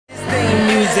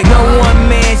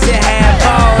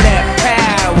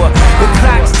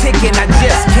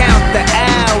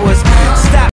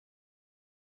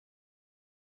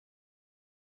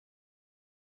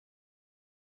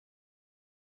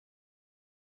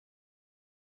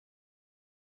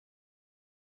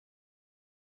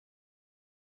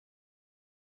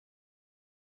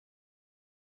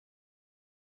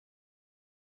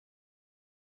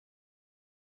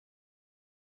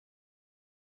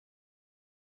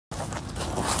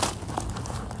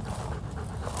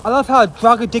I love how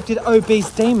drug-addicted, obese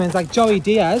demons like Joey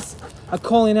Diaz are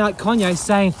calling out Kanye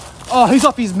saying, oh, he's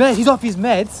off his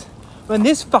meds. When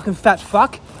this fucking fat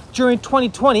fuck, during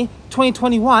 2020,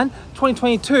 2021,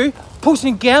 2022,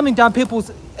 pushing gambling down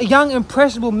people's young,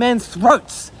 impressionable men's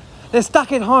throats. They're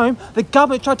stuck at home, the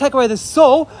government trying to take away their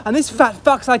soul, and this fat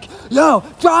fuck's like, yo,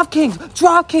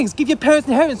 DraftKings, give your parents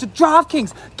inheritance to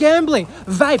DraftKings, gambling,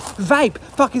 vape,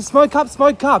 fucking smoke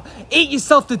up, eat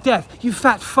yourself to death, you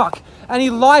fat fuck. And he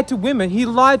lied to women, he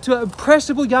lied to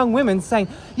impressionable young women saying,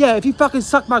 yeah, if you fucking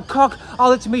suck my cock, I'll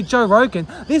let you meet Joe Rogan.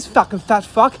 This fucking fat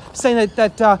fuck saying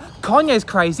that Kanye's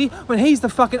crazy when he's the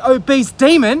fucking obese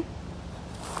demon.